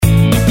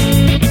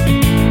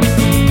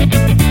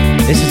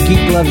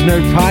Geek Loves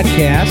Nerd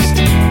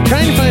podcast.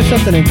 Trying to find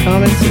something in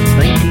common since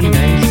 1996.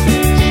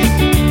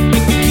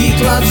 Geek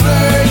loves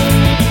nerd.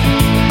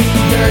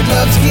 Nerd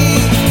loves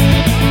geek.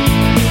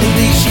 At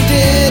least she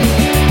did.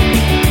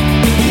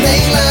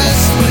 Late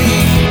last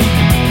week.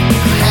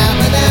 I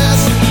haven't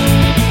asked.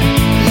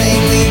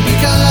 Mainly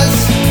because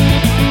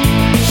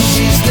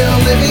she's still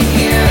living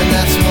here, and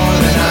that's more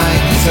than I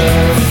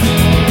deserve.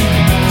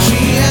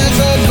 She has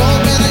a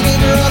gold man, I gave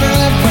her on her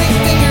left ring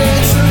finger.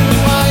 It's a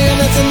wire,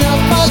 that's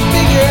enough, I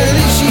figure. At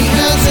least she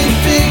hasn't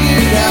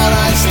figured out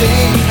I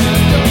stink.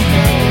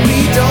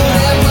 We don't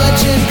have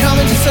much in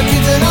common, just our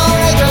kids and our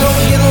address. But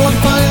we get along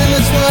fine, and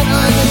that's what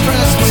I'm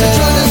impressed with. So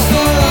join us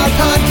for our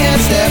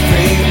podcast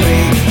every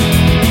week.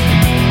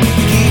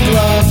 Geek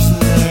Loves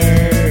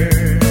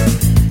Nerd.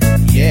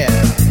 Yeah.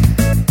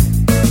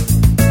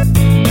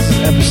 This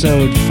is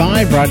episode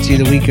 5, brought to you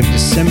the week of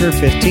December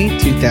 15th,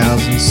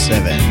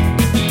 2007.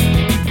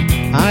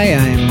 Hi,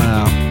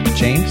 I'm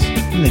James.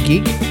 I'm the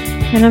geek.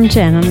 And I'm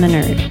Jen. I'm the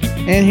nerd.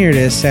 And here it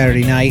is,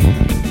 Saturday night.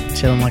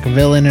 Chilling like a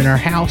villain in our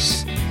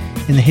house.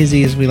 In the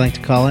hizzy, as we like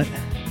to call it.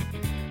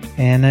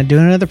 And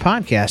doing another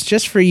podcast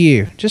just for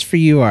you. Just for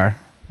you, our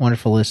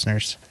wonderful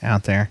listeners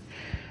out there.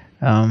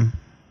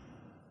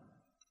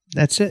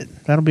 That's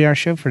it. That'll be our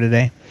show for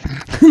today.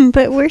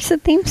 But where's the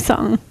theme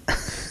song?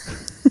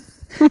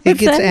 It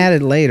gets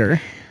added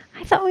later.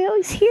 I thought we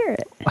always hear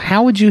it.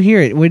 How would you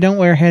hear it? We don't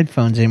wear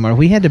headphones anymore.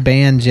 We had to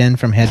ban Jen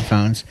from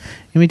headphones.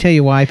 Let me tell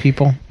you why,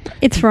 people.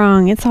 It's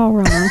wrong. It's all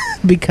wrong.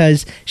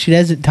 Because she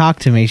doesn't talk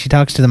to me. She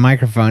talks to the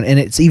microphone, and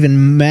it's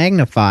even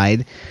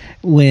magnified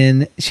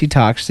when she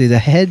talks through the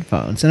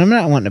headphones. And I'm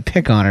not wanting to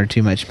pick on her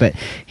too much, but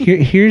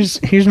here's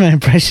my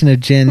impression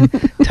of Jen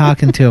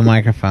talking to a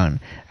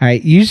microphone. All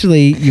right,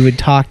 usually you would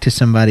talk to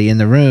somebody in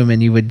the room,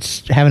 and you would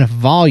have enough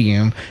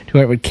volume to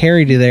where it would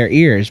carry to their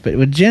ears. But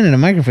with Jen in a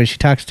microphone, she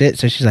talks to it,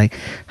 so she's like,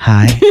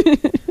 "Hi."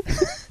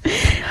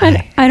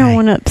 I don't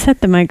want to upset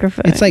the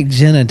microphone. It's like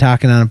Jenna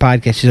talking on a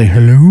podcast. She's like,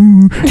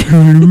 "Hello,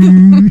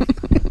 hello."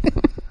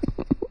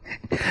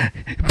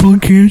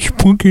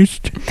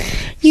 Podcast.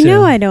 You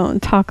know I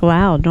don't talk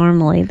loud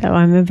normally, though.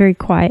 I'm a very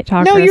quiet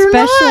talker. No, you're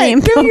especially not. in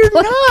No, you're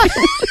public. not.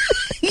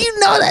 You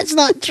know that's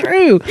not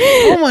true.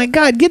 Oh my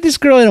God, get this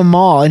girl in a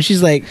mall, and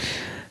she's like,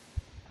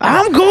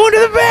 "I'm going to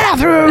the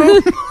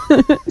bathroom."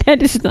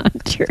 That is not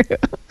true.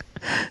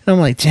 And I'm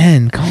like,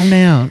 Jen, calm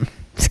down.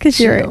 It's because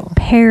you're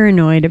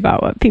paranoid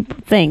about what people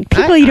think.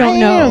 People you don't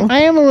know.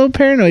 I am a little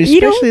paranoid. You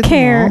especially don't at the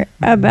care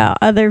mall. about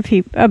other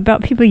people,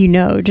 about people you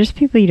know, just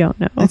people you don't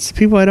know. It's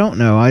people I don't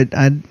know.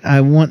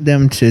 I want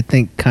them to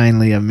think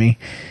kindly of me.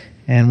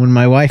 And when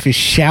my wife is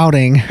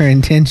shouting her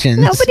intentions,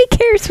 Nobody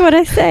cares what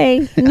I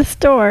say in the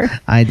store.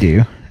 I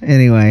do.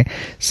 Anyway,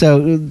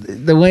 so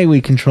the way we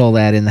control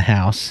that in the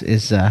house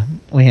is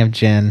we have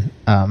Jen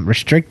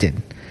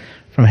restricted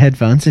from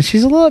headphones, and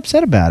she's a little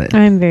upset about it.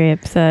 I'm very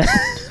upset.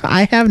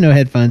 I have no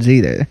headphones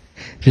either,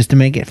 just to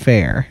make it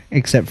fair,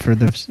 except for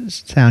the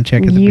sound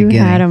check at the beginning. You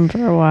had them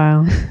for a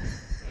while.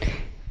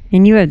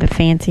 And you have the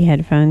fancy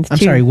headphones, too. I'm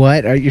sorry,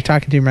 what? You're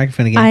talking to your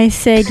microphone again? I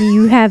said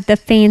you have the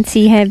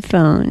fancy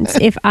headphones.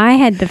 If I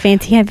had the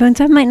fancy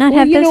headphones, I might not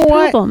have those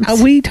problems.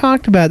 We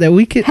talked about that.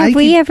 Have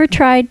we ever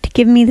tried to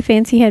give me the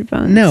fancy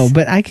headphones? No,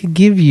 but I could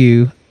give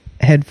you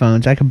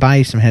headphones. I could buy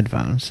you some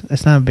headphones.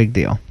 That's not a big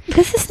deal.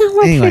 This is not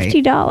worth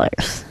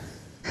 $50.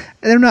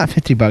 They're not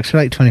 $50.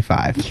 They're like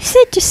 $25.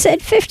 You just said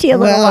 $50 a little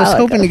while I was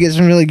hoping ago. to get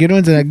some really good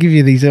ones, and I'd give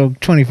you these old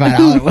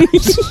 $25 ones.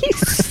 You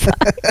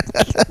suck.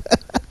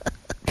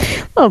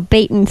 Oh,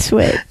 bait and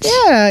switch.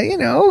 Yeah, you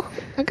know,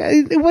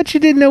 what you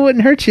didn't know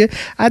wouldn't hurt you.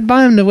 I'd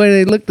buy them the way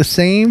they look the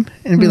same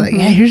and be like,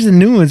 yeah, here's the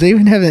new ones. They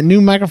even have that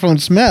new microphone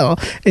smell.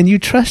 And you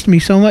trust me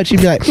so much,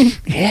 you'd be like,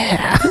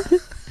 yeah.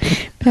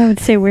 But I would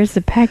say, where's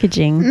the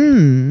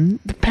packaging?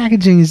 The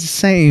packaging is the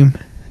same.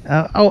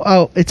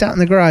 It's out in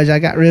the garage. I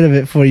got rid of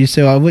it for you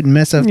so I wouldn't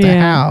mess up the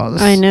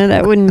house. I know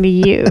that wouldn't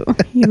be you.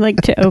 You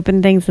like to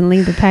open things and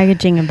leave the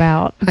packaging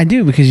about. I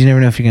do, because you never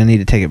know if you're going to need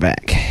to take it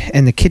back.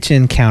 And the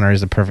kitchen counter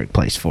is the perfect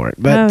place for it.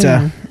 But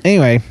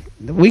anyway,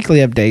 the weekly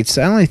updates,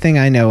 the only thing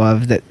I know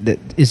of that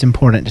is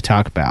important to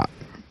talk about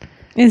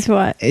is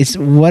what? It's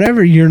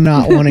whatever you're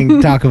not wanting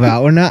to talk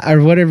about,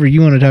 or whatever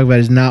you want to talk about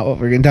is not what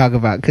we're going to talk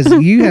about, because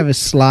you have a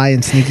sly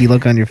and sneaky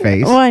look on your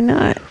face. Why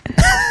not?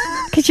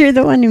 Because you're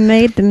the one who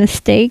made the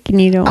mistake and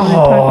you don't want to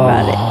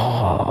talk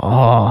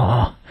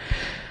about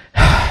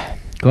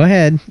it. Go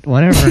ahead.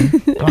 Whatever.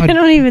 God, I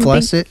don't even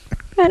bless it.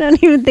 I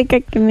don't even think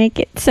I can make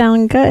it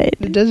sound good.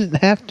 It doesn't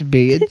have to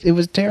be. It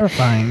was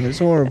terrifying. It was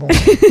horrible.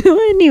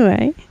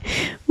 Anyway,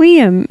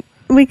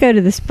 we go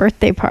to this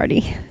birthday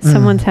party.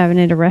 Someone's having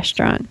it at a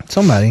restaurant.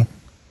 Somebody.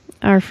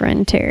 Our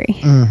friend Terry.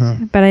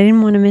 Mm-hmm. But I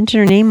didn't want to mention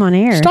her name on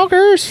air.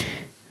 Stalkers.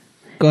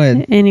 Go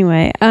ahead.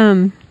 Anyway,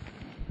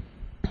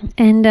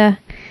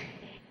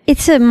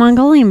 it's a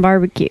Mongolian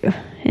barbecue.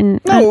 And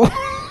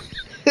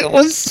it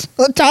was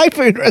a Thai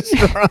food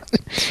restaurant.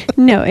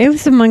 No, it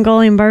was a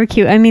Mongolian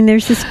barbecue. I mean,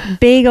 there's this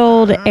big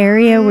old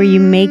area where you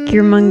make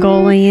your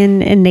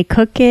Mongolian and they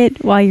cook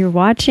it while you're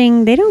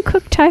watching. They don't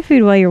cook Thai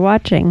food while you're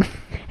watching,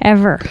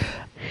 ever.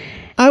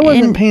 I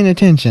wasn't And- paying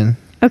attention.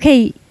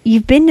 Okay,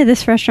 you've been to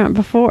this restaurant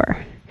before.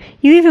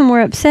 You even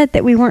were upset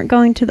that we weren't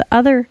going to the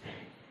other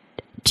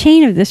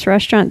chain of this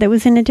restaurant that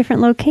was in a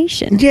different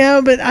location.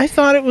 Yeah, but I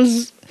thought it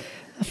was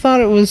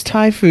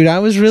Thai food. I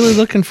was really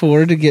looking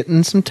forward to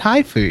getting some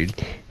Thai food.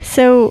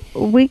 So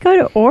we go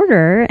to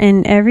order,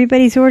 and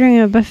everybody's ordering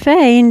a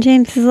buffet, and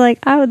James is like,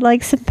 I would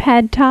like some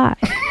pad thai.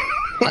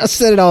 I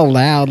said it all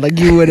loud, like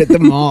you would at the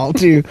mall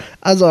too.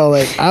 I was all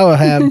like, "I will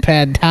have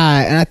pad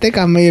thai," and I think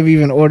I may have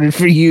even ordered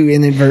for you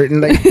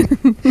inadvertently.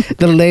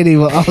 The lady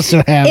will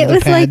also have It the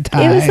was pad like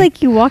thai. it was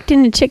like you walked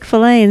into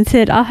Chick-fil-A and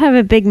said, I'll have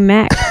a Big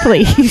Mac,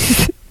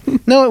 please.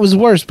 No, it was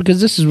worse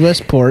because this is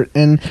Westport,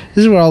 and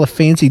this is where all the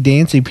fancy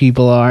dancy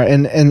people are,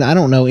 and I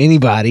don't know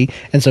anybody,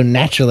 and so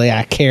naturally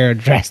I care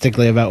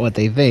drastically about what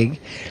they think.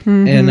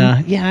 And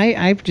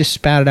I just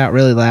spouted out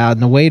really loud,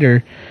 and the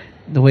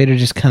waiter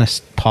just kind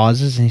of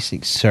pauses and he's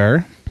like,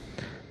 "Sir,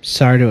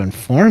 sorry to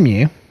inform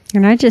you,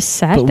 And I just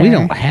sat but there. we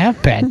don't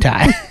have pad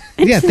thai."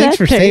 Yeah, It's thanks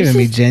for that there, saving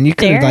me, just Jen. You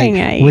could have staring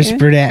at like you.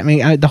 whispered at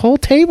me. The whole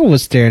table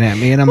was staring at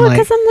me, and I'm Well, like,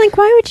 because I'm like,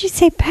 why would you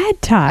say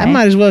pad thai? I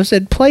might as well have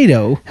said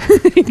Play-Doh,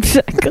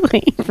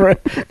 Exactly.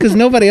 because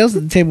nobody else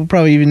at the table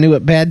probably even knew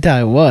what pad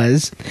thai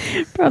was.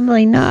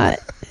 Probably not.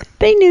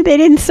 They knew they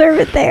didn't serve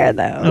it there,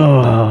 though.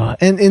 Oh,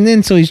 and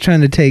then so he's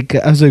trying to take.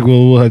 I was like,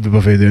 "Well, we'll have the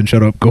buffet then.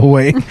 Shut up, go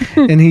away."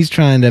 And he's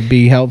trying to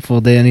be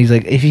helpful. Then he's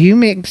like, "If you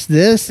mix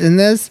this and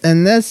this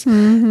and this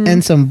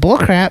and some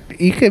bullcrap,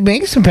 you could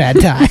make some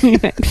pad thai."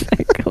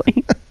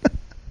 Exactly.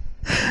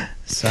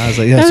 So I was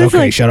like, "That's I was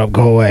okay. like- Shut up,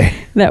 go away."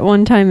 That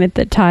one time at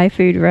the Thai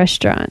food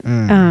restaurant,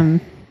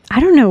 I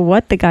don't know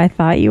what the guy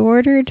thought you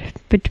ordered,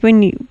 but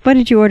what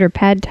did you order?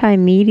 Pad Thai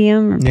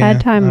medium or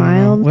pad Thai I don't know.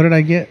 mild? What did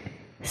I get?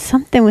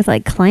 Something with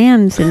like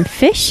clams and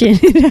fish in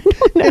it. I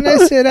don't know. And I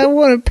said, "I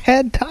want a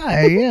pad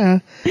thai." Yeah.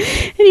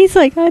 And he's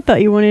like, I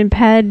thought you wanted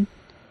pad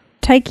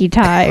taiki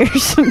Thai or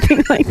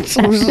something like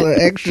It was that.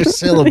 an extra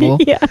syllable.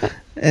 Yeah.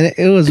 And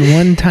it was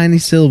one tiny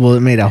syllable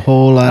that made a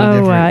whole lot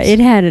of Oh wow! difference.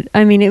 It had.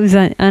 I mean, it was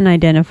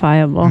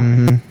unidentifiable.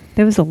 Mhm.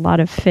 There was a lot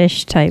of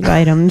fish type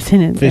items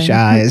in it. Fish though.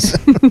 eyes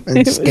It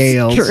and was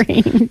scales,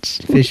 strange.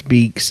 fish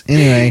beaks.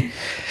 Anyway,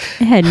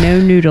 It had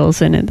no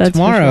noodles in it. That's for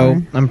tomorrow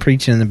sure. I'm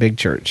preaching in the big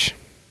church.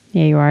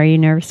 Yeah, you are. Are you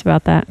nervous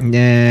about that?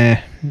 Yeah,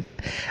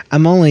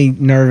 I'm only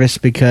nervous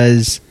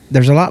because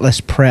there's a lot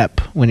less prep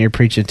when you're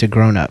preaching to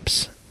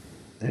grown-ups.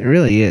 It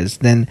really is.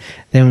 Than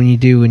when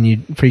you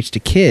preach to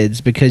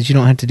kids, because you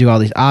don't have to do all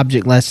these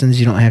object lessons.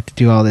 You don't have to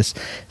do all this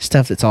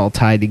stuff that's all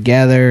tied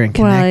together and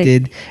Well,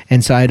 connected.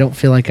 And so I don't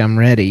feel like I'm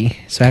ready.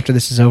 So after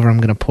this is over, I'm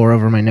going to pour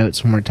over my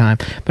notes one more time.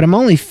 But I'm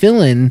only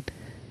filling.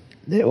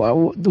 The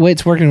way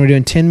it's working, we're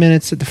doing 10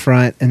 minutes at the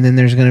front, and then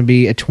there's going to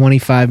be a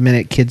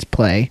 25-minute kids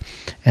play,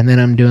 and then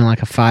I'm doing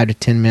like a 5 to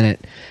 10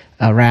 minute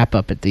wrap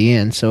up at the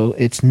end. So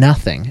it's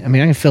nothing. I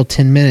mean, I can fill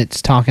 10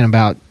 minutes talking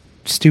about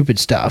stupid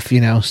stuff,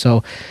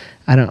 so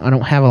I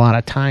don't have a lot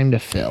of time to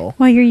fill.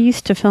 Well, you're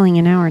used to filling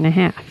an hour and a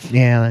half,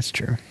 Yeah, that's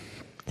true.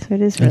 so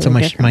it is really And so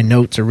different. my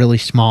notes are really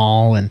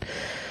small, and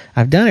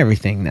I've done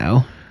everything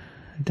though.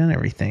 I've done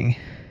everything.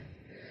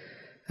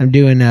 I'm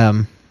doing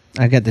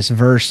I got this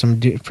verse.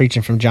 I'm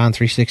preaching from John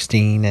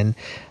 3:16, and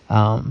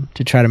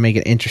to try to make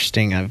it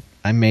interesting,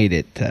 I made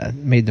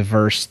the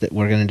verse that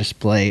we're going to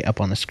display up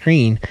on the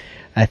screen.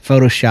 I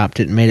photoshopped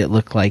it and made it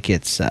look like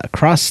it's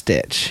cross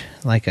stitch,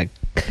 like a.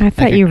 I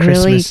thought like a you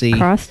really Christmassy-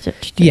 cross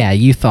stitched it. Yeah,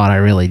 you thought I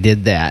really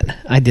did that.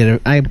 I did.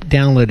 I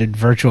downloaded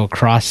Virtual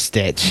Cross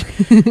Stitch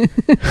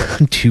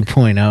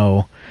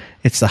 2.0.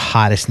 It's the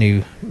hottest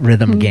new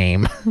rhythm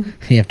game.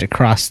 You have to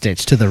cross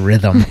stitch to the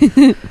rhythm.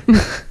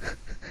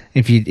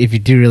 If you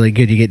do really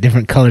good, you get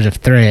different colors of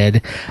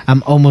thread.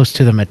 I'm almost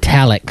to the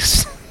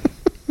metallics.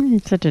 You're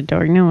such a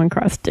dork. No one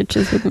cross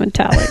stitches with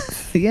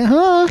metallics. Yeah,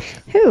 huh?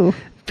 Who?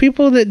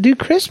 People that do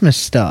Christmas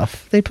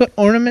stuff. They put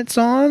ornaments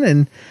on,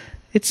 and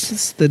it's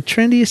just the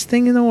trendiest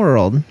thing in the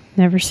world.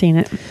 Never seen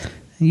it.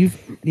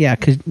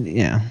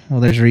 Well,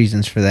 there's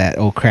reasons for that,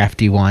 old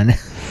crafty one.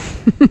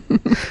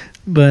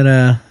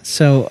 But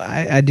so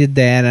I did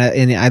that,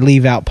 and I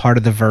leave out part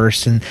of the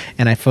verse, and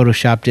I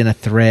photoshopped in a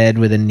thread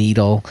with a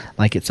needle,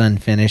 like it's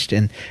unfinished,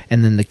 and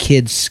then the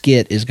kid's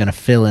skit is going to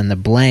fill in the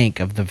blank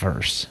of the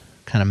verse,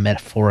 kind of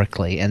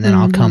metaphorically, and then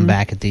I'll come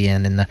back at the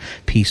end, and the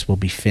piece will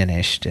be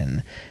finished,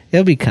 and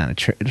it'll be kind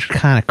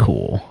of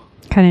cool.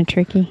 Kind of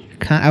tricky.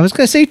 I was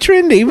going to say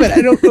trendy, but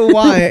I don't know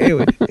why.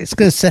 It's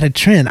going to set a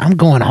trend. I'm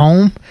going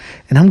home,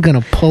 and I'm going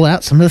to pull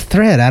out some of the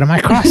thread out of my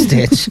cross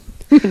stitch.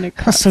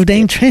 That's so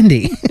dang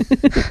trendy.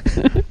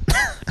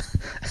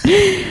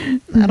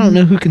 I don't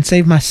know who can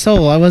save my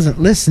soul. I wasn't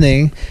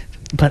listening,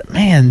 but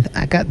man,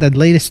 I got the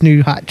latest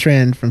new hot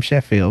trend from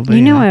Sheffield. But,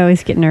 I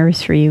always get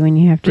nervous for you when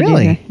you have to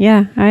Really? do that.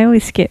 Yeah, I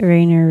always get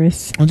very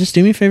nervous. Well, just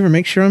do me a favor,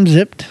 make sure I'm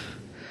zipped,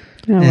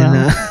 Oh, and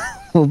well.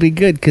 we'll be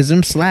good. Because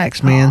them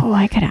slacks, man. Oh,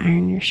 I gotta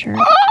iron your shirt.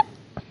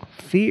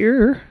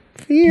 Fear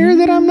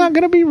that I'm not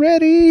gonna be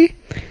ready.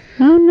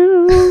 Oh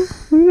no,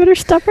 we better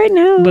stop right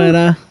now.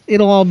 But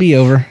it'll all be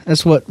over.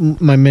 That's what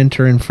my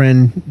mentor and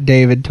friend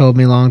David told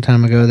me a long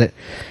time ago, that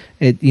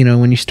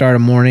when you start a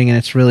morning and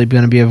it's really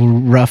going to be a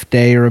rough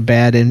day or a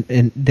bad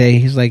day,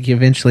 he's like,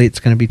 eventually it's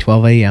going to be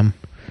 12 a.m.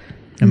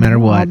 no matter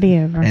It'll what. all be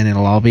over. And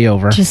it'll all be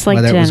over. Just like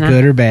whether it was Jenna.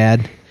 good or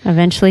bad.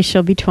 Eventually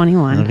she'll be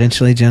 21.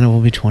 Eventually Jenna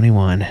will be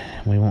 21.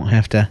 We won't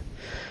have to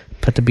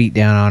put the beat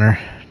down on her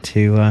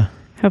to...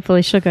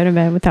 Hopefully she'll go to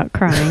bed without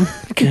crying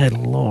Good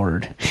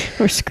Lord.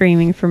 or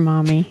screaming for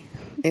mommy.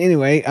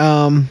 Anyway,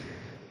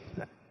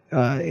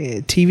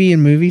 TV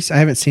and movies. I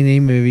haven't seen any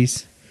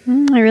movies.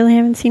 I really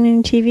haven't seen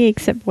any TV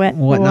except what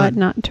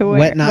not to wear.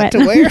 What not to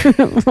wear?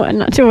 What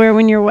not to wear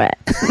when you're wet.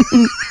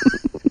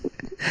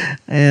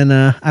 And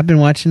I've been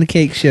watching the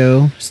Cake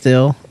Show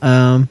still.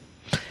 I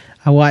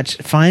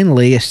watched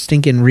finally a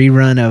stinking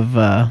rerun of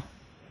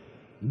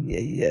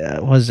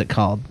what is it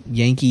called?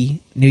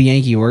 New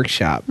Yankee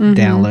Workshop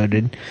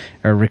downloaded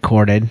or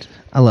recorded.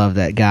 I love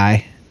that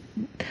guy,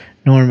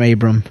 Norm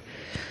Abram.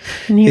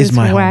 And he Is was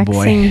my waxing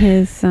homeboy.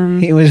 his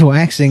He was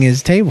waxing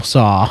his table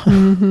saw.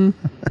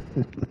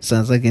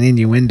 Sounds like an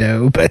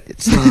innuendo, but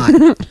it's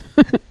not.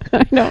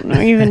 I don't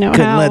even know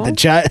couldn't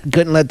how.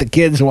 couldn't let the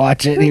kids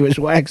watch it. He was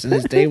waxing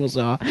his table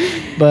saw.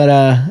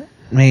 But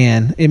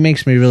man, it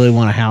makes me really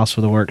want a house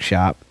with a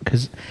workshop,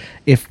 because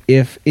if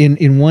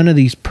in one of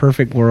these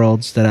perfect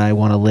worlds that I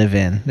want to live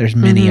in, there's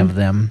many of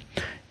them.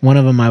 One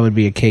of them I would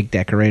be a cake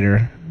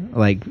decorator,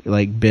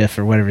 like Biff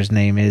or whatever his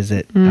name is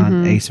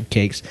on Ace of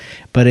Cakes.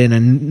 But in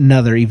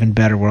another even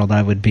better world,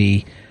 I would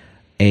be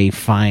a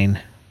fine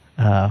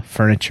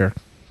furniture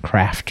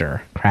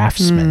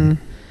craftsman.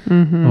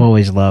 I've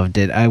always loved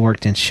it. I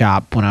worked in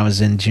shop when I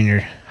was in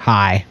junior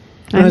high.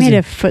 I made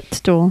a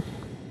footstool.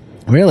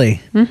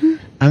 Really? Mm-hmm.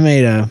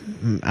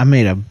 I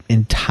made a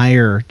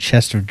entire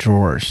chest of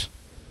drawers.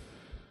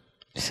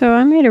 So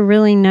I made a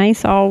really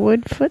nice all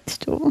wood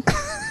footstool.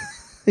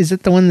 Is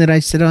it the one that I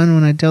sit on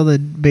when I tell the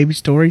baby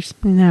stories?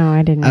 No,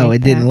 I didn't. Oh,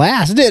 make it didn't that.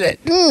 last, did it?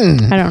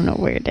 I don't know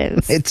where it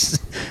is. It's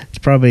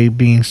probably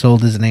being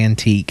sold as an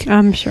antique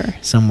I'm sure.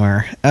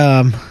 somewhere.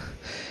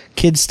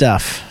 Kid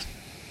stuff.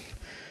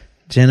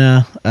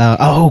 Jenna.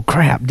 Oh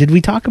crap! Did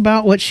we talk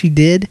about what she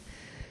did?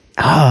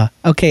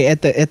 Okay.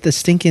 At the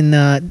stinking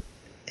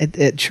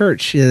at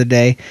church the other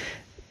day.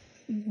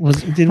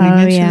 Did we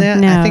mention that?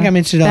 No. I think I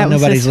mentioned it. That On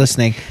was Nobody's this-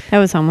 Listening. That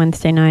was on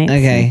Wednesday night.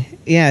 Okay.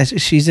 Yeah,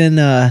 she's in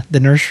the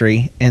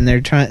nursery, and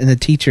and the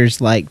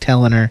teacher's like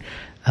telling her,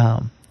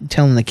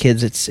 telling the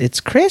kids it's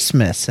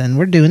Christmas, and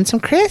we're doing some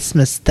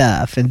Christmas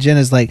stuff. And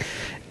Jenna's like,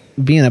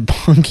 being a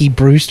punky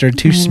Brewster,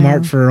 too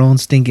smart for her own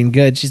stinking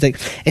good. She's like,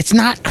 it's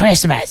not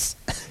Christmas.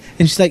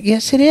 And she's like,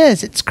 yes, it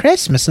is. It's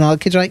Christmas. And all the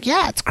kids are like,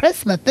 yeah, it's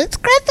Christmas. It's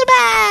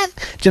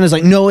Christmas. Jenna's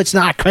like, no, it's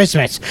not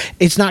Christmas.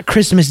 It's not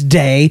Christmas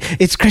Day.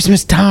 It's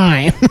Christmas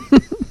time.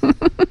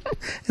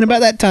 And about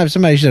that time,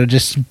 somebody should have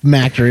just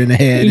smacked her in the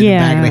head.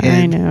 Yeah, in the back of the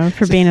head. I know,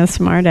 for being a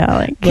smart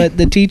aleck. But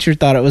the teacher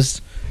thought it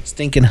was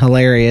stinking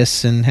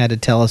hilarious and had to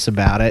tell us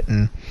about it.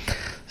 And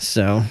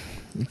so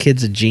the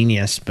kid's a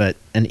genius, but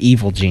an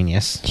evil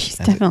genius. She's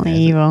definitely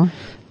evil.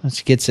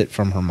 She gets it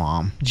from her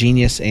mom.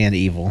 Genius and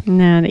evil.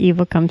 No, the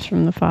evil comes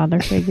from the father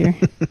figure.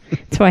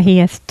 That's why he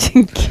has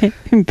to get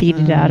beat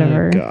it out of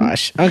her.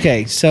 Gosh.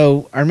 Okay,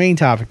 so our main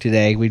topic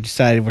today, we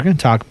decided we're going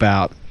to talk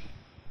about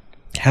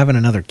having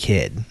another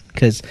kid.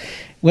 Because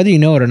whether you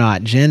know it or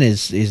not, Jen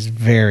is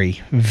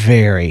very,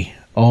 very,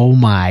 oh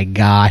my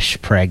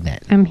gosh,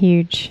 pregnant. I'm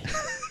huge.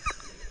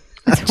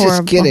 It's I'm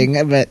horrible. just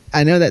kidding, but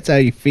I know that's how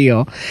you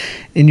feel.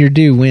 And you're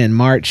due when?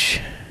 March?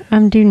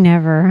 I'm due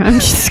never. I'm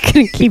just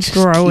going to keep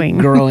growing.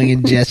 Keep growing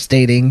and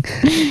gestating.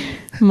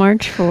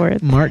 March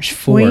 4th. March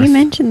 4th. We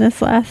mentioned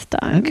this last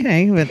time.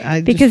 Okay, but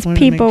I Because just wanted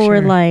to make people were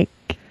sure. like,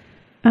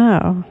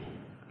 oh,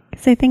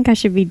 because I think I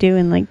should be due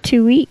in like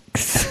 2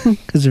 weeks.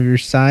 Because of your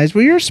size.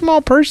 Well, you're a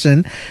small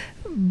person,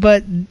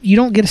 but you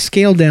don't get a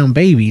scaled down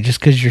baby just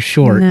because you're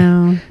short.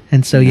 No.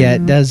 And so yeah,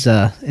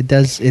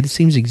 it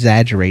seems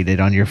exaggerated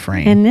on your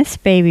frame. And this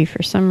baby,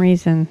 for some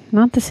reason,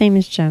 not the same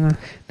as Jenna.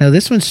 Now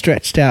this one's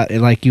stretched out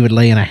like you would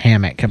lay in a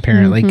hammock,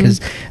 apparently,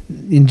 because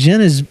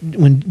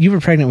when you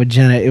were pregnant with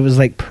Jenna, it was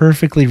like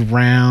perfectly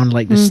round,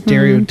 like the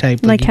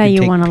stereotype, Like how could you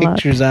take wanna look.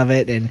 pictures of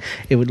it, and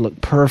it would look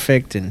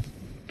perfect and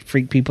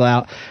freak people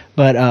out.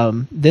 But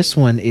this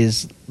one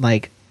is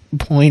like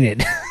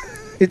pointed.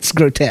 It's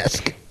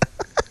grotesque.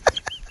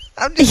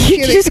 I'm just You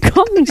kidding. just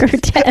called me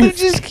grotesque. I'm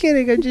just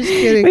kidding. I'm just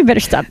kidding. We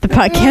better stop the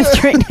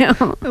podcast right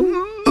now.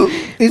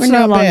 It's We're no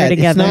not longer bad.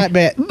 together. It's not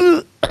bad.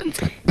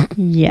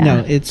 Yeah.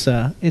 No,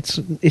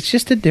 it's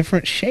just a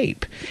different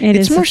shape. It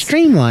It's is more a-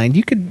 streamlined.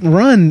 You could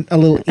run a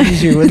little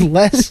easier with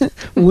less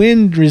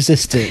wind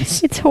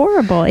resistance. It's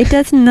horrible. It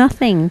does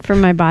nothing for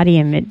my body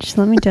image,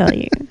 let me tell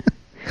you.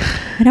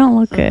 I don't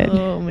look good.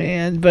 Oh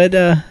man, but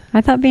I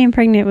thought being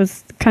pregnant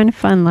was kind of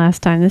fun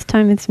last time. This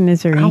time it's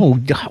misery.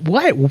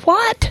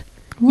 what?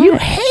 You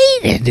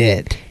hated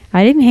it.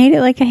 I didn't hate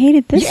it like I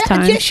hated this Yeah,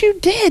 time. yes, you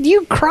did.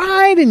 You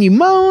cried and you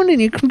moaned and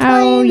you complained.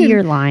 Oh, and-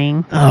 you're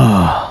lying.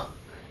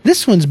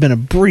 This one's been a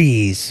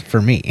breeze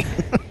for me.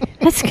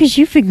 That's because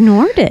you've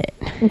ignored it.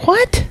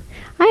 What?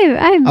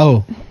 I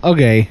Oh,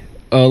 okay.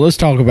 Let's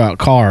talk about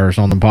cars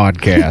on the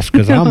podcast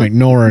because I'm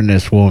ignoring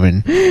this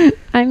woman.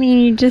 I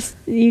mean,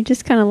 you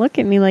just kind of look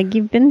at me like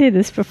you've been through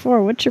this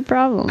before. What's your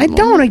problem? I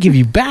don't want to give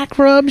you back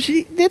rubs.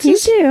 You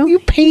do. You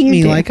paint You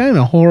me do. like I'm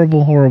a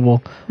horrible,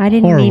 horrible, I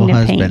didn't horrible mean to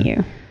husband. paint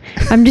you.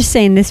 I'm just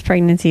saying this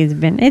pregnancy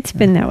it's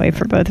been that way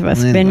for both of us.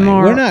 It's been Anyway,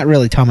 more we're not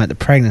really talking about the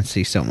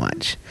pregnancy so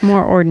much.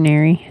 more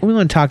ordinary. We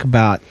want to talk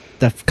about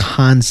the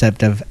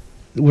concept of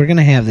we're going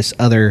to have this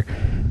other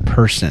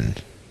person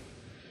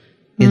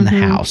in the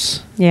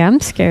house. Yeah, I'm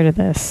scared of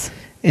this.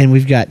 And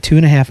we've got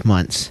 2.5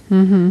 months.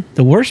 Mm-hmm.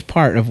 The worst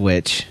part of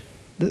which,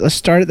 let's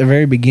start at the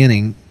very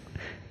beginning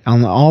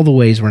on all the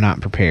ways we're not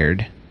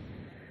prepared.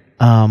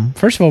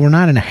 First of all, we're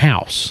not in a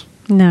house.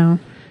 No.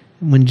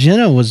 When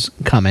Jenna was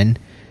coming,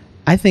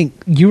 I think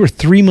you were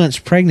 3 months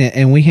pregnant,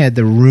 and we had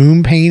the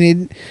room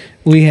painted.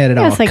 We had it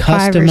all It's like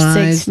customized. 5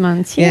 or 6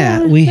 months.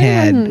 Yeah, we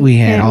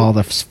had all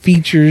the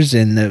features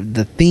and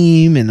the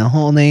theme and the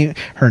whole name.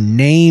 Her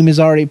name is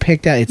already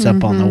picked out. It's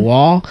up on the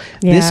wall.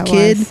 Yeah, This it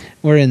kid, was.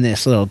 we're in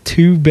this little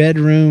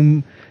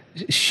 2-bedroom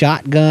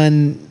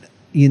shotgun,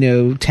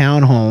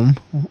 townhome.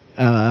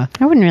 I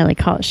wouldn't really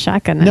call it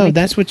shotgun. No,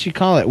 that's what you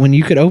call it. When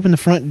you could open the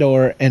front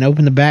door and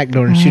open the back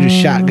door and shoot a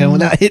shotgun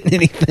without hitting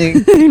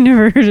anything. I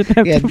never heard of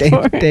that Yeah,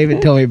 before.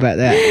 David told me about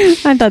that.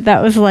 I thought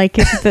that was like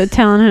if the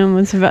townhome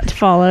was about to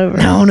fall over.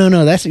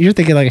 No. That's you're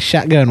thinking like a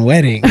shotgun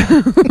wedding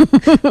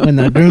when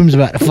the groom's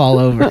about to fall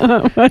over.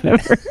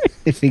 Whatever.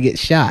 If he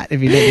gets shot,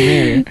 if he doesn't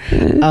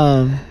marry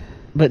her.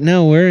 But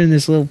no, we're in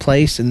this little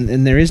place,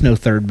 and there is no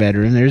third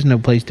bedroom. There is no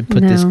place to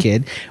put this No.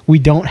 kid. We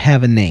don't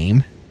have a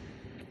name.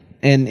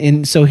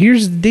 And so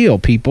here's the deal,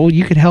 people.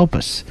 You could help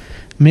us.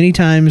 Many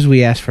times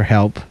we ask for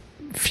help.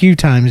 Few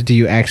times do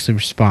you actually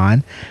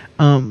respond.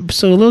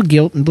 So a little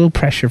guilt and a little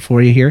pressure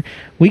for you here.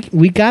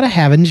 We got to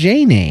have a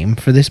J name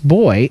for this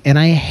boy, and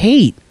I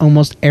hate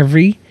almost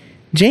every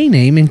J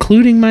name,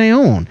 including my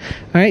own.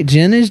 All right,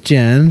 Jen is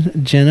Jen.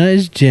 Jenna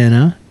is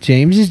Jenna.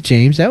 James is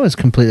James. That was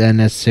completely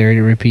unnecessary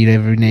to repeat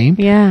every name.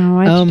 Yeah,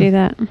 why'd you do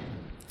that?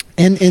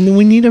 And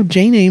we need a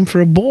J name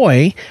for a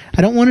boy.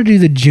 I don't want to do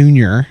the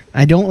junior.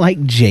 I don't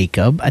like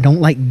Jacob. I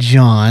don't like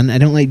John. I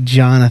don't like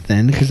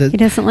Jonathan because He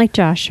doesn't like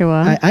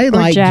Joshua. I or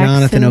like Jackson.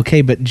 Jonathan.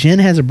 Okay, but Jen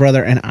has a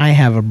brother and I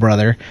have a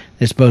brother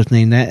that's both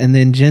named that. And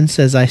then Jen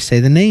says I say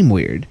the name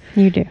weird.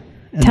 You do.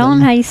 Tell him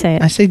how you say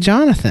it. I say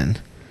Jonathan.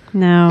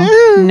 No,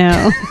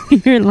 no,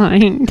 you're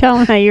lying. Tell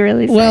him how you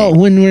really say Well, it.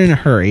 when we're in a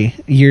hurry,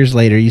 years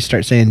later, you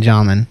start saying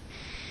John.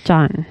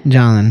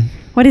 John.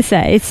 What is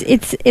that?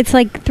 It's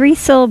like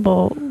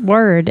 3-syllable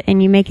word,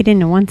 and you make it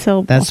into 1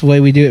 syllable. That's the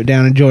way we do it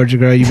down in Georgia,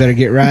 girl. You better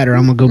get right, or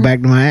I'm gonna go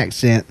back to my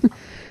accent.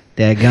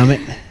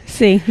 Dadgummit.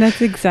 See, that's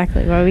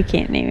exactly why we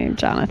can't name him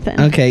Jonathan.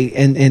 Okay,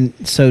 and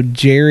so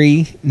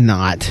Jerry,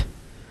 not.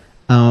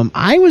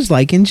 I was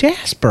liking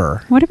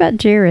Jasper. What about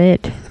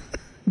Jared?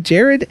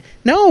 Jared,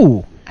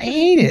 no, I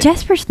hate it.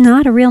 Jasper's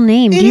not a real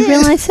name. Do It you is.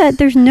 realize that?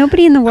 There's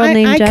nobody in the world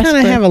named I Jasper. kind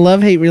of have a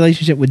love-hate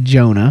relationship with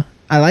Jonah.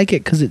 I like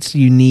it because it's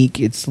unique.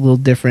 It's a little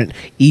different,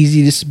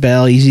 easy to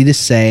spell, easy to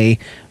say,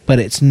 but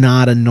it's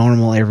not a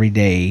normal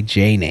everyday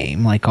J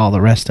name like all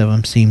the rest of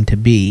them seem to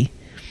be.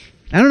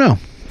 I don't know.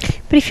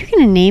 But if you're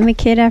going to name a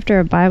kid after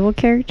a Bible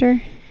character,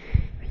 you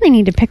really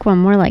need to pick one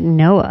more like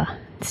Noah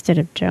instead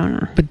of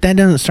Jonah. But that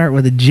doesn't start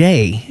with a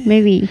J.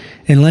 Maybe.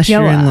 Unless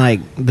you're in Joah. like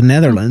the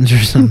Netherlands or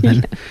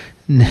something.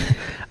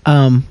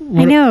 I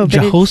know, but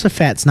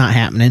Jehoshaphat's not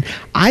happening.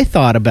 I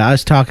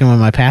was talking with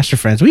my pastor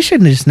friends, we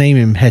shouldn't just name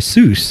him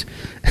Jesus.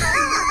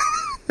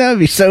 That would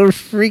be so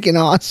freaking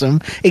awesome.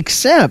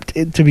 Except,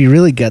 to be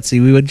really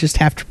gutsy, we would just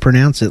have to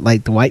pronounce it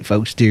like the white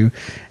folks do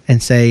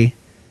and say,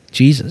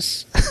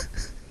 Jesus.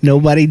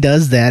 Nobody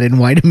does that in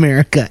white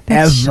America,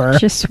 That's ever.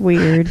 just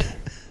weird.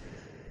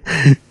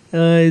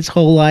 His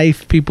whole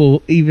life,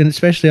 people, even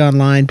especially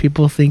online,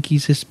 people think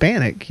he's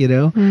Hispanic,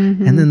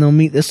 And then they'll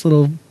meet this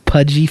little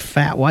pudgy,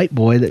 fat white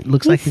boy that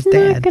looks like his He's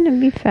dad. not going to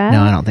be fat.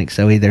 No, I don't think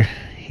so either.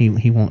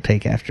 He won't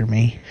take after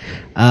me.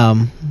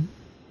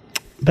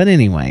 But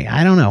anyway,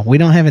 I don't know. We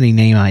don't have any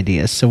name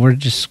ideas, so we're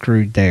just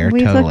screwed there.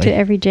 We've totally. looked at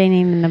every J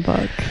name in the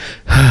book.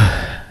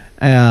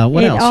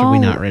 What It else are we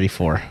all- not ready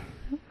for?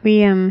 We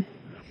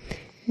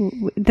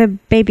the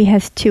baby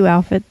has 2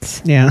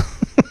 outfits. Yeah.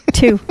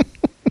 2.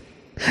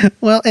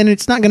 Well, and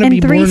it's not going to And be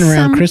born around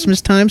threesome.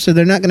 Christmas time, so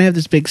they're not going to have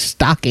this big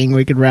stocking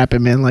we could wrap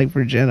him in like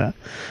for Jenna.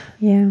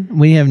 Yeah.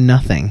 We have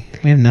nothing.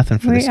 We have nothing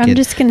for this I'm kid.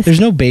 just gonna There's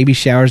no baby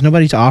showers.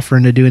 Nobody's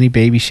offering to do any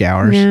baby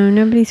showers. No,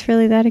 nobody's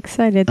really that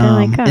excited. They're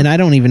like, oh. And I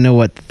don't even know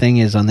what the thing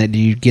is on that. Do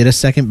you get a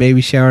second baby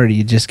shower, or do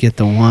you just get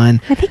the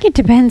one? I think it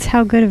depends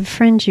how good of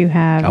friends you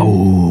have.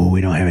 Oh,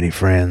 we don't have any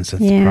friends.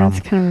 That's the yeah, problem.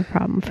 that's kind of a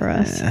problem for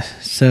us.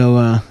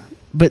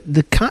 But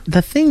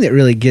the thing that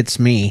really gets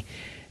me,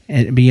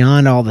 and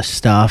beyond all the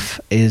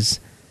stuff, is,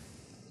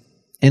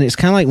 and it's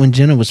kind of like when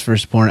Jenna was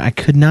first born, I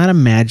could not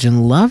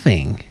imagine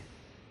loving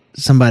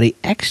somebody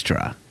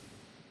extra.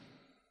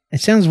 It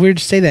sounds weird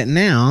to say that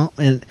now,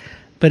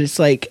 but it's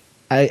like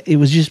it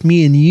was just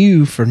me and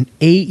you for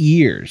 8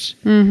 years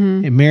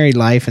in married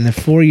life, and the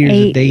 4 years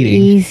 8 of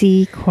dating.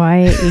 easy,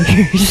 quiet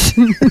years.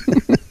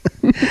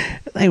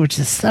 They were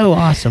just so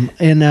awesome,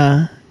 and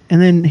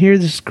And then here's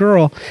this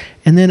girl,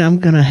 and then I'm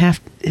going to have,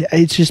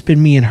 it's just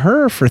been me and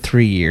her for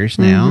 3 years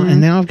now,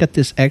 and now I've got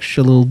this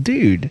extra little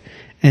dude.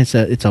 And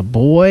it's a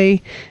boy,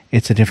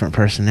 it's a different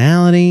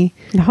personality.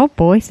 The whole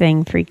boy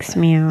thing freaks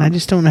me out. I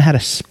just don't know how to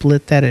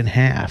split that in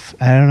half.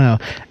 I don't know.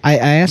 I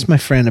asked my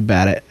friend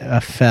about it,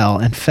 Fell,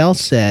 and Fell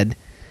said,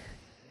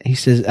 I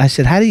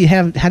said, do you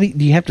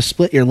have to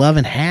split your love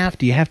in half?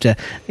 Do you have to,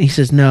 he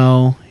says,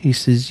 no. He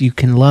says, you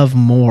can love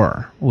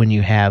more when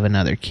you have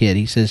another kid.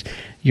 He says,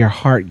 your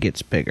heart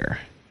gets bigger.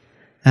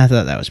 I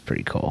thought that was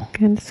pretty cool.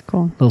 That's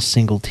cool. A little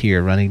single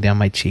tear running down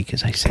my cheek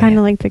as I say Kind it.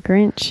 of like the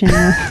Grinch, you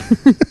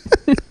know.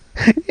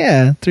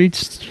 Yeah,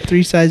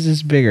 three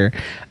sizes bigger.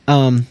 I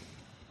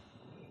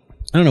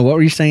don't know, what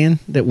were you saying?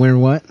 That we're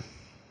what?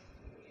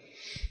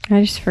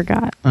 I just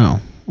forgot.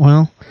 Oh,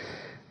 well,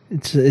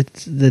 it's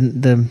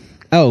the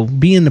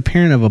being the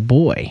parent of a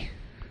boy.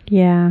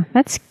 Yeah,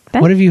 that's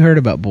What have you heard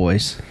about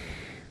boys?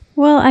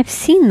 well, I've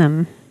seen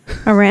them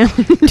around.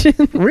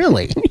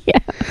 Really? Yeah.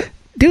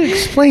 Do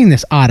explain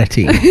this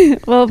oddity.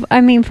 Well,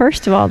 I mean,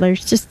 first of all,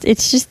 it's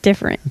just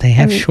different. They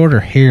have shorter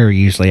hair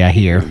usually, I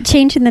hear.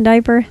 Changing the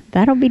diaper,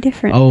 that'll be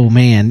different. Oh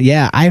man,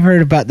 yeah, I've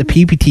heard about the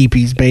pee-pee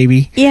teepees,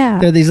 baby. Yeah.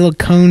 They're these little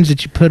cones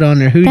that you put on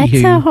their hootie That's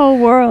hoo. a whole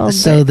world.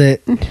 So that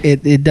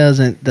it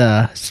doesn't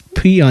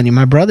pee on you.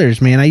 My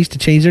brothers, man, I used to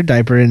change their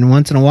diaper, and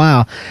once in a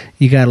while,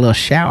 you got a little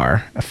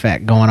shower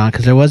effect going on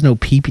because there was no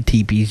pee-pee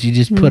teepees. You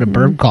just put a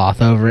burp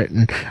cloth over it,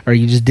 or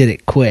you just did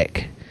it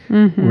quick,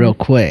 real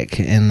quick.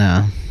 And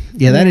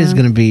that is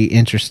going to be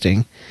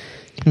interesting.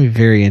 It's going to be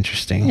very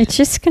interesting. It's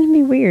just going to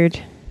be weird.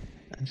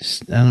 I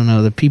don't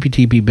know. The pee-pee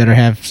teepee better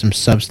have some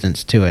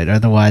substance to it,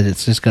 otherwise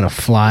it's just going to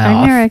fly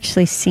off. I've never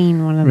actually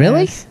seen one of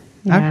Really? those.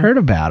 Yeah. I've heard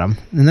about them,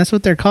 and that's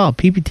what they're called,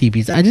 pee-pee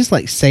teepees. I just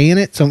like saying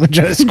it, so I'm going to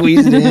try to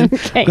squeeze it in.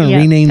 Okay, I'm going to yeah,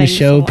 rename the thanks a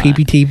show lot.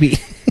 Pee-pee teepee.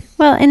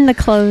 Well, and the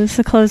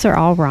clothes are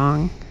all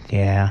wrong.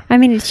 Yeah. I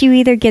mean, you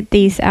either get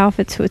these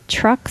outfits with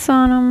trucks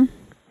on them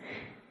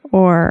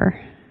or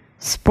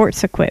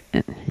sports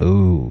equipment.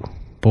 Ooh.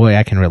 Boy,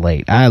 I can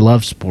relate. I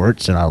love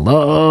sports, and I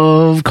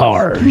love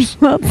cars.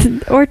 Well,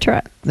 or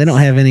trucks. They don't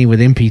have any with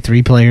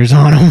MP3 players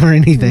on them or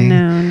anything.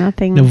 No,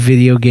 nothing. No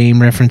video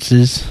game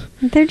references.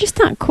 They're just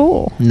not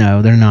cool.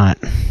 No, they're not.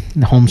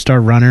 The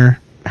Homestar Runner.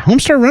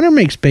 Homestar Runner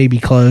makes baby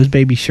clothes,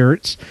 baby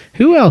shirts.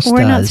 Who else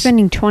We're not does?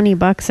 spending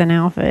 $20 an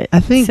outfit. I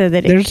think so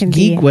that there's it can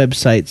geek be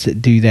websites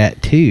that do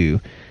that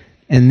too.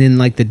 And then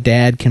like the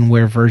dad can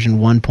wear version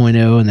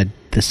 1.0 and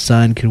the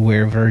son can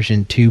wear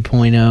version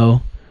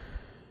 2.0.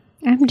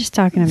 I'm just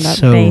talking about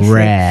So basics.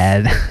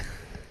 rad.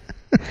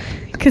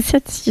 Because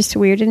that's just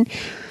weird. And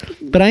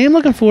But I am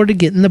looking forward to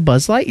getting the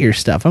Buzz Lightyear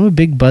stuff. I'm a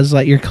big Buzz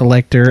Lightyear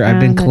collector.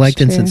 I've been that's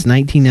collecting true. since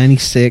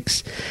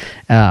 1996.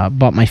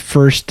 Bought my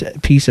first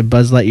piece of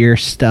Buzz Lightyear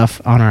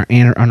stuff on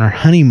our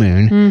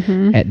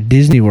honeymoon at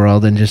Disney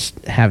World, and just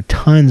have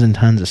tons and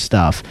tons of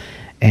stuff.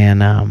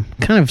 And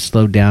kind of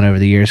slowed down over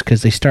the years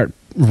because they start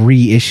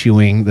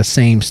reissuing the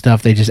same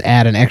stuff. They just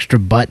add an extra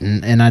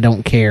button, and I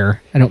don't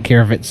care. I don't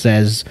care if it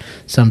says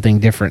something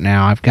different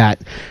now. I've got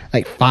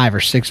like 5 or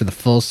 6 of the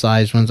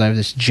full-size ones. I have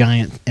this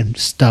giant and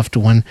stuffed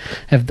one.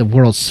 I have the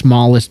world's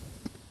smallest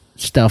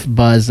stuffed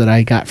Buzz that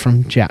I got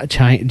from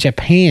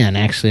Japan,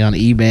 actually, on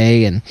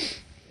eBay. And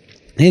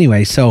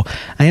anyway, so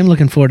I am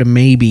looking forward to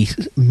maybe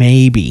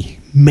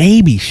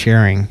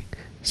sharing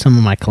some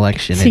of my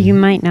collection. so you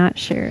might not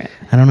share it.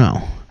 I don't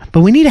know.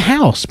 But we need a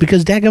house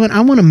because, dadgummit, I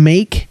want to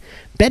make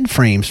bed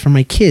frames for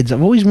my kids.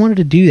 I've always wanted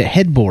to do that,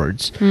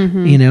 headboards,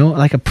 you know,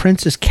 like a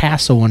Princess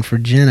Castle one for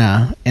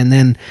Jenna, and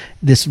then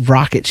this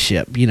rocket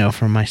ship, you know,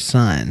 for my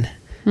son.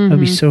 That would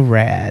be so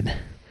rad.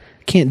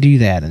 Can't do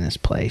that in this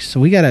place. So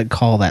we got to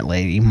call that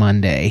lady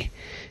Monday,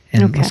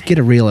 and Okay. let's get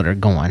a realtor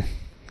going.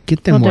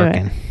 Get them We'll do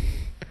working.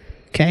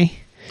 Okay?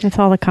 That's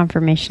all the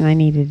confirmation I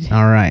needed.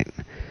 All right.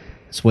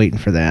 Just waiting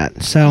for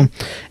that. So,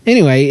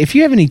 anyway, if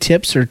you have any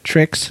tips or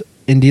tricks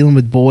in dealing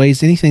with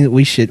boys, anything that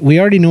we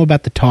already know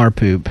about the tar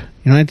poop.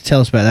 You don't have to tell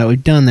us about that.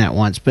 We've done that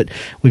once, but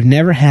we've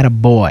never had a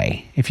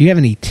boy. If you have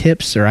any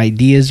tips or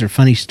ideas or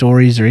funny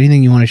stories or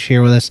anything you want to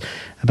share with us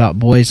about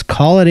boys,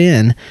 call it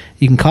in.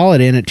 You can call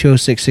it in at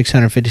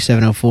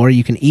 206-600-5704.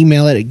 You can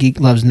email it at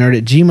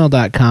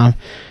geeklovesnerd@gmail.com.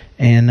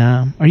 And,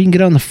 or you can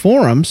get on the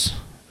forums,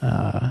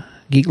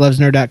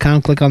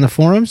 geeklovesnerd.com, click on the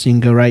forums. You can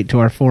go right to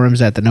our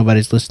forums at the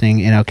Nobody's Listening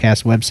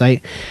NLCast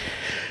website.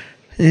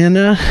 And,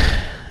 I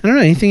don't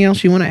know, anything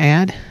else you want to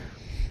add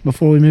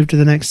before we move to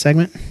the next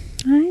segment?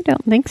 I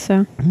don't think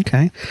so.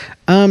 Okay.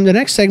 The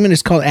next segment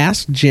is called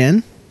Ask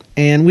Jen,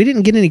 and we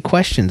didn't get any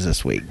questions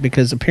this week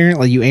because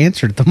apparently you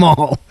answered them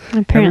all.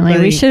 Apparently,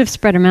 we should have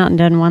spread them out and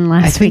done one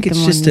last I think week. it's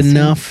and one just this week.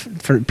 enough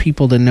for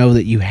people to know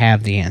that you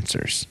have the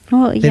answers.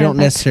 Well, They yeah, don't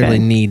that's necessarily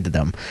good. need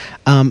them.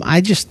 I'm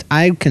going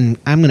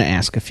to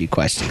ask a few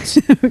questions.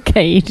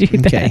 Okay, you do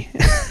that. Okay.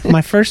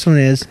 My first one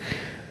is,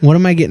 what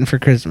am I getting for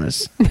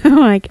Christmas?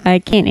 No, I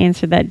can't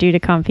answer that due to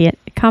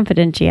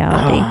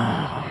confidentiality.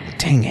 Oh,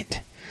 dang it.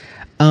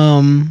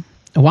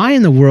 Why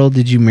in the world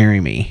did you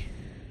marry me?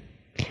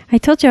 I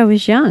told you I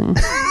was young.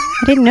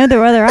 I didn't know there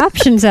were other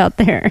options out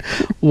there.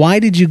 Why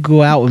did you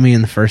go out with me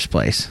in the first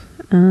place?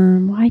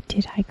 Why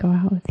did I go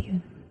out with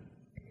you?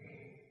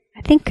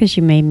 I think because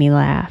you made me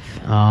laugh.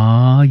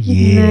 Oh,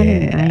 yeah.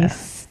 Isn't that a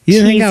nice, You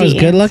didn't think I was cheesy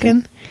good answer?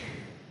 looking?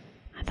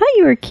 I thought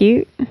you were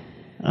cute.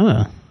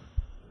 Oh.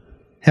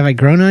 Have I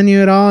grown on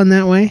you at all in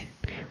that way?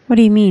 What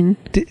do you mean?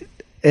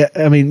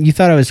 I mean, you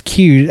thought I was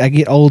cute. I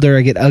get older,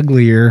 I get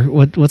uglier.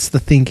 What's the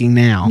thinking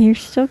now? You're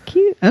still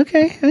cute.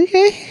 Okay.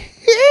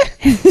 Yeah.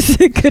 Is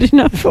it good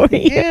enough for you?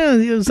 Yeah,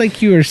 it was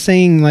like you were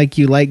saying like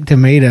you like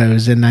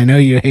tomatoes, and I know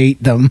you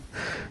hate them.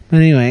 But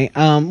anyway,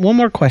 one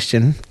more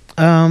question.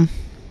 Let's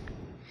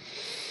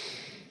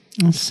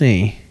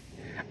see.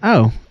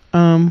 Oh,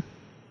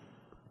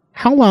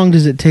 how long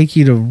does it take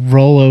you to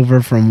roll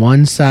over from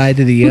one side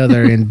to the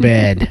other in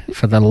bed?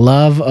 For the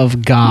love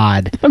of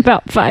God.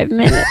 About 5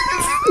 minutes.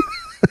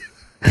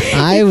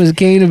 I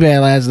came to bed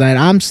last night.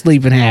 I'm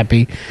sleeping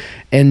happy,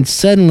 and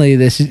suddenly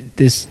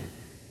this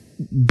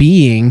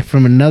being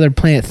from another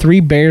planet, 3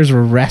 bears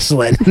were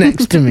wrestling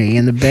next to me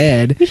in the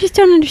bed. You just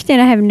don't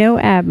understand. I have no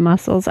ab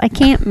muscles. I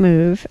can't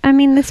move. I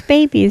mean, this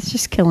baby is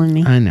just killing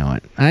me. I know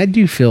it. I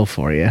do feel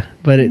for you,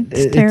 but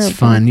it's terrible.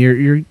 fun.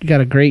 You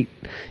got a great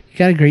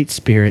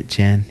spirit,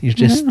 Jen. You're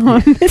just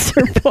Oh, I'm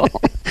miserable.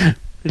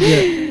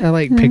 I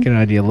like picking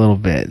on you a little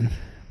bit,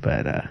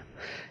 but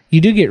you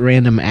do get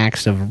random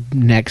acts of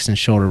necks and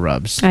shoulder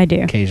rubs. I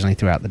do. Occasionally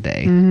throughout the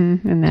day.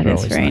 And that They're is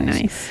always very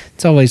nice. nice.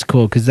 It's always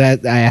cool because I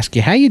ask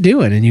you how you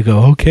doing, and you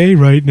go okay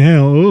right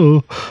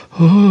now.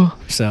 Oh.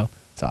 So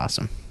it's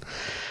awesome.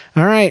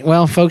 All right,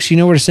 well, folks, you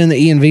know where to send the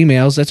E&V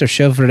mails. That's our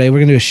show for today. We're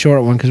gonna do a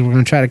short one because we're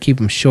gonna try to keep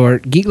them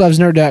short.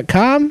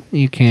 GeekLovesNerd.com.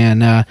 You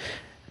can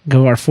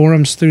go to our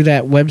forums through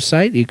that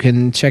website. You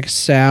can check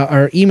us out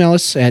or email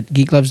us at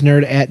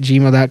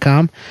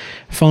geeklovesnerd@gmail.com.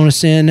 Phone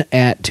us in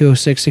at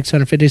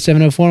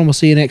 206-650-704, and we'll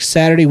see you next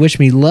Saturday. Wish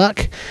me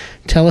luck.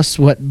 Tell us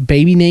what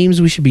baby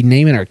names we should be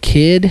naming our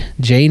kid.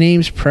 J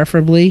names,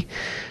 preferably,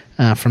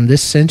 from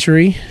this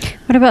century.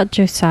 What about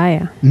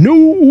Josiah?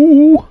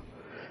 No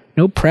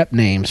prep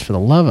names, for the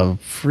love of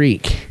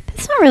freak.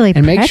 That's not really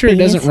And make sure it preppy,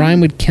 doesn't is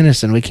rhyme with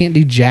Kinnison. We can't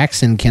do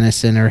Jackson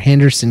Kinnison or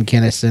Henderson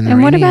Kinnison. And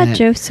or what any of about that.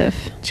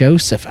 Joseph?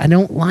 Joseph? I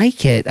don't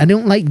like it. I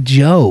don't like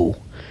Joe.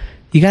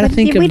 You got to But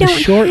think we of the don't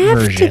short have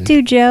version. to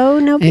do Joe.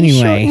 Nobody Anyway,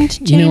 shortened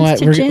James you know what?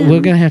 to We're Jim.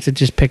 going to have to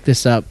just pick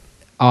this up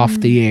off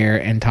the air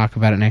and talk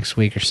about it next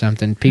week or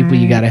something. People,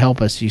 you right. got to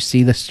help us. You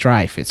see the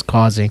strife it's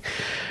causing.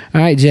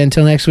 All right, Jen,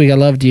 until next week, I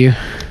loved you.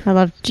 I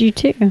loved you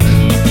too.